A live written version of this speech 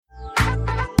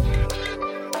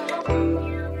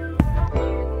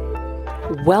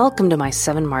Welcome to my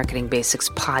 7 Marketing Basics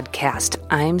podcast.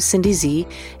 I'm Cindy Z,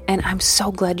 and I'm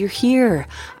so glad you're here.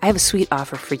 I have a sweet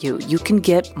offer for you. You can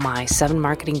get my 7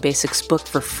 Marketing Basics book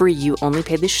for free. You only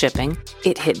pay the shipping.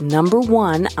 It hit number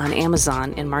 1 on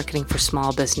Amazon in marketing for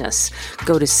small business.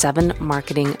 Go to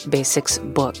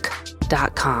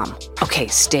 7marketingbasicsbook.com. Okay,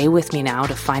 stay with me now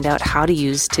to find out how to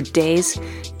use today's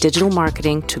digital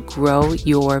marketing to grow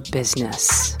your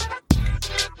business.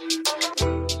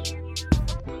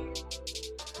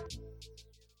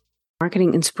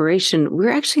 Marketing inspiration, we're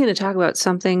actually going to talk about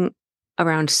something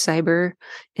around cyber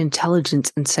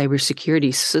intelligence and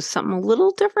cybersecurity. So something a little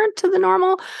different to the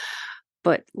normal.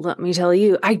 But let me tell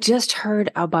you, I just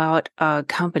heard about a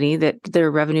company that their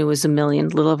revenue was $1 million, a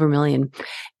little over $1 million,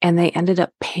 and they ended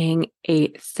up paying a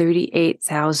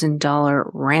 $38,000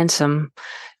 ransom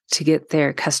to get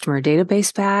their customer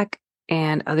database back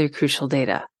and other crucial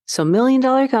data. So $1 million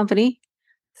company,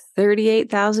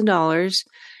 $38,000.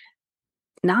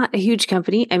 Not a huge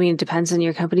company. I mean, it depends on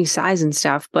your company size and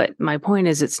stuff. But my point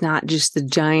is, it's not just the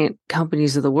giant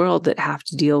companies of the world that have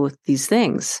to deal with these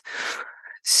things.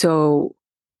 So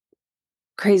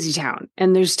crazy town.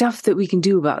 And there's stuff that we can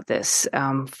do about this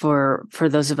for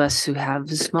those of us who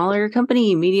have a smaller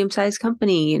company, medium-sized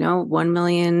company, 1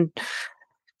 million,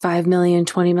 5 million,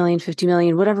 20 million, 50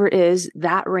 million, whatever it is,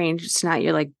 that range. It's not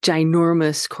your like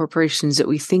ginormous corporations that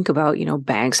we think about,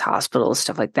 banks, hospitals,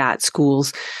 stuff like that,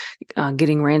 schools,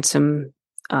 getting ransom,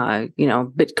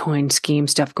 Bitcoin scheme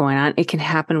stuff going on. It can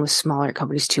happen with smaller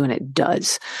companies too, and it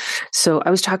does. So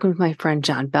I was talking with my friend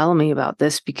John Bellamy about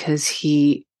this because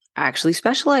he actually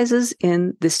specializes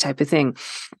in this type of thing.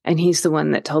 And he's the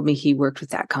one that told me he worked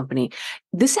with that company.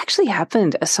 This actually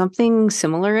happened, something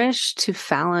similar-ish to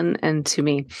Fallon and to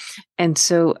me. And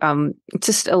so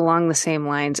just along the same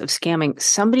lines of scamming,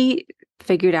 somebody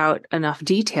figured out enough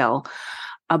detail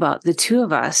about the two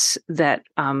of us that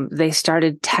they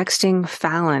started texting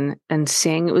Fallon and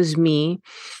saying it was me,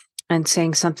 and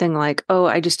saying something like, oh,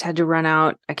 I just had to run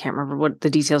out. I can't remember what the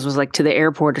details was, like to the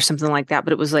airport or something like that,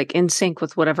 but it was like in sync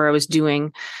with whatever I was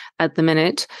doing at the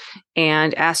minute,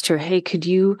 and asked her, hey, could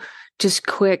you just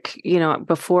quick,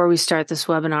 before we start this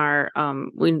webinar,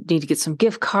 we need to get some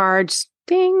gift cards.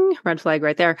 Ding, red flag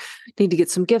right there. Need to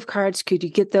get some gift cards. Could you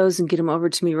get those and get them over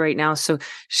to me right now? So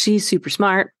she's super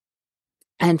smart.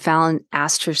 And Fallon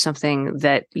asked her something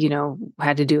that,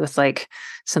 had to do with like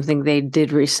something they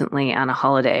did recently on a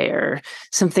holiday or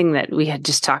something that we had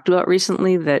just talked about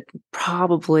recently that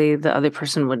probably the other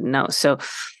person wouldn't know. So,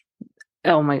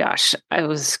 oh my gosh, it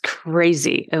was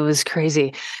crazy. It was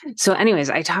crazy. So anyways,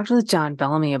 I talked with John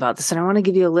Bellamy about this, and I want to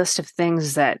give you a list of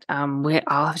things that we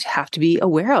all have to be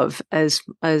aware of as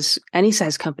any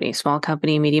size company, small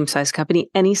company, medium-sized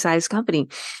company, any size company.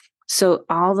 So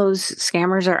all those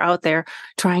scammers are out there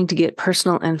trying to get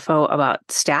personal info about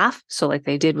staff. So like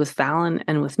they did with Fallon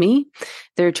and with me,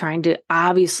 they're trying to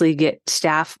obviously get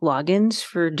staff logins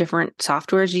for different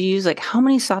softwares you use. Like, how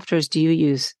many softwares do you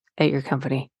use at your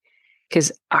company?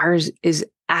 Because ours is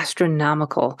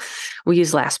astronomical. We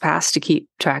use LastPass to keep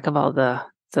track of all the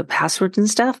passwords and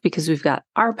stuff because we've got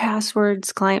our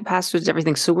passwords, client passwords,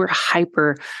 everything. So we're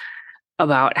hyper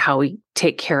about how we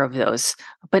take care of those,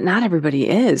 but not everybody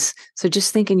is. So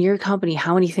just think in your company,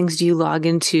 how many things do you log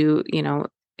into,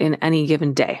 in any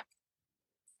given day?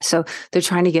 So they're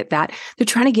trying to get that. They're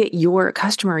trying to get your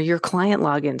customer, your client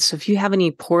logins. So if you have any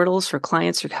portals for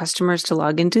clients or customers to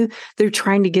log into, they're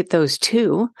trying to get those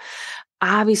too.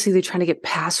 Obviously, they're trying to get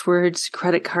passwords,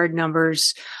 credit card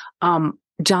numbers.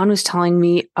 John was telling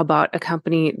me about a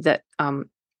company that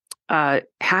a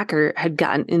hacker had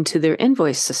gotten into their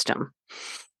invoice system.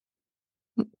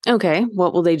 Okay,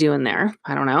 what will they do in there?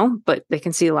 I don't know, but they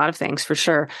can see a lot of things for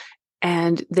sure.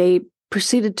 And they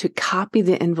proceeded to copy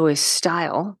the invoice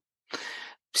style,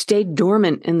 stayed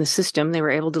dormant in the system. They were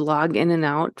able to log in and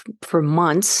out for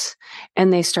months,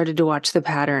 and they started to watch the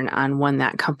pattern on when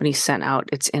that company sent out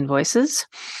its invoices.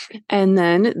 And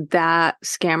then that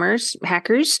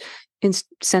hackers,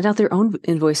 sent out their own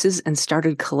invoices and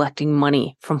started collecting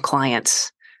money from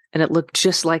clients. And it looked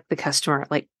just like the customer,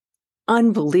 like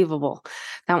unbelievable.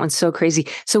 That one's so crazy.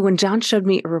 So when John showed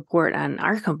me a report on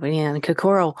our company and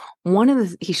Kokoro,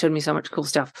 he showed me so much cool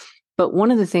stuff. But one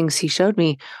of the things he showed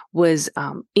me was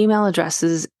email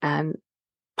addresses and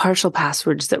partial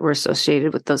passwords that were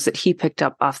associated with those that he picked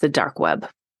up off the dark web.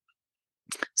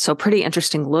 So pretty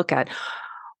interesting look at.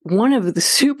 One of the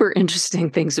super interesting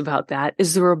things about that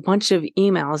is there were a bunch of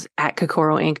emails at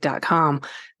kokoroinc.com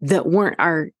that weren't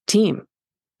our team.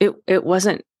 It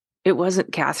wasn't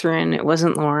Catherine. It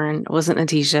wasn't Lauren. It wasn't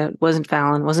Natisha. It wasn't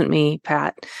Fallon. It wasn't me,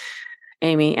 Pat,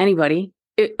 Amy, anybody.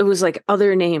 It was like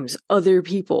other names, other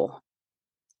people.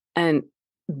 And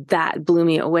that blew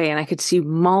me away. And I could see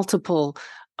multiple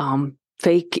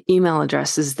fake email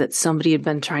addresses that somebody had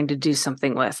been trying to do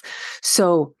something with.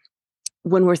 So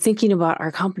when we're thinking about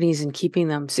our companies and keeping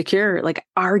them secure, like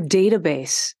our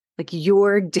database, like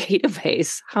your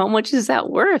database, how much is that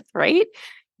worth, right?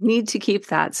 Need to keep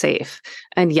that safe.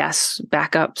 And yes,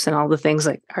 backups and all the things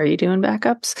like, are you doing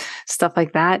backups? Stuff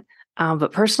like that.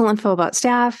 But personal info about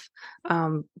staff,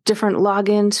 different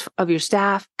logins of your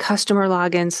staff, customer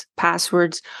logins,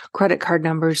 passwords, credit card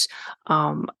numbers,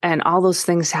 and all those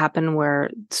things happen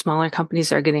where smaller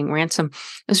companies are getting ransom.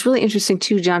 It's really interesting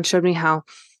too. John showed me how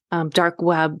dark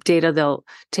web data, they'll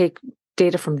take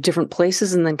data from different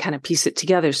places and then kind of piece it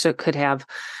together. So it could have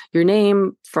your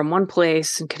name from one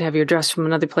place and could have your address from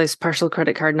another place, partial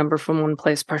credit card number from one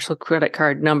place, partial credit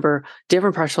card number,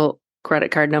 different partial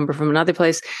credit card number from another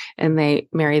place, and they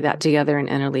marry that together and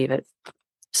interleave it.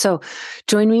 So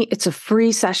join me. It's a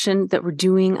free session that we're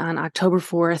doing on October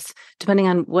 4th, depending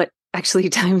on what actually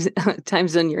time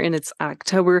zone you're in. It's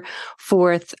October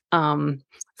 4th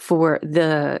for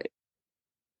the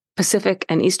Pacific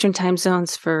and Eastern time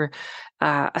zones. For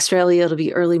Australia, it'll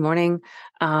be early morning.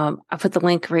 I'll put the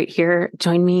link right here.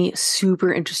 Join me.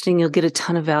 Super interesting. You'll get a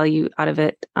ton of value out of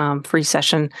it. Free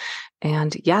session.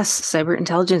 And yes, cyber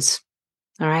intelligence.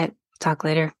 All right. Talk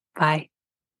later. Bye.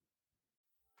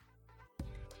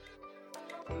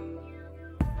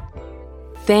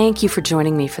 Thank you for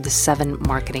joining me for the 7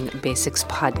 Marketing Basics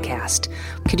podcast.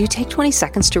 Could you take 20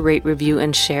 seconds to rate, review,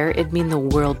 and share? It'd mean the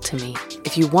world to me.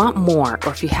 If you want more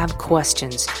or if you have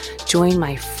questions, join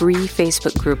my free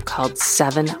Facebook group called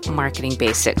 7 Marketing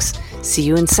Basics. See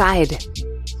you inside.